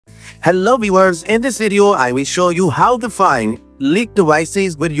Hello viewers, in this video I will show you how to find leaked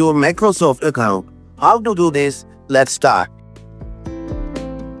devices with your Microsoft account. How to do this? Let's start.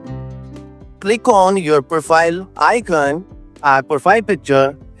 Click on your profile icon, profile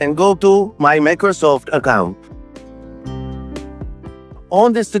picture and go to My Microsoft account.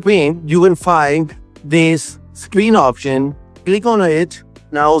 On the screen, you will find this screen option. Click on it.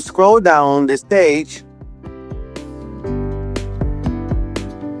 Now scroll down this page.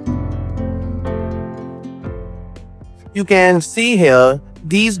 You can see here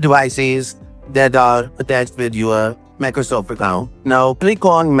these devices that are attached with your Microsoft account. Now click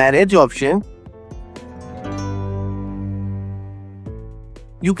on Manage option.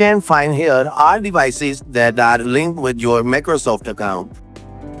 You can find here all devices that are linked with your Microsoft account.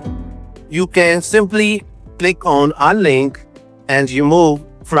 You can simply click on unlink and remove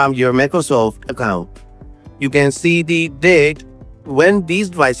from your Microsoft account. You can see the date when these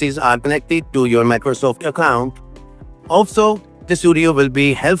devices are connected to your Microsoft account. Also, this video will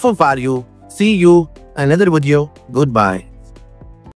be helpful for you. See you another video. Goodbye.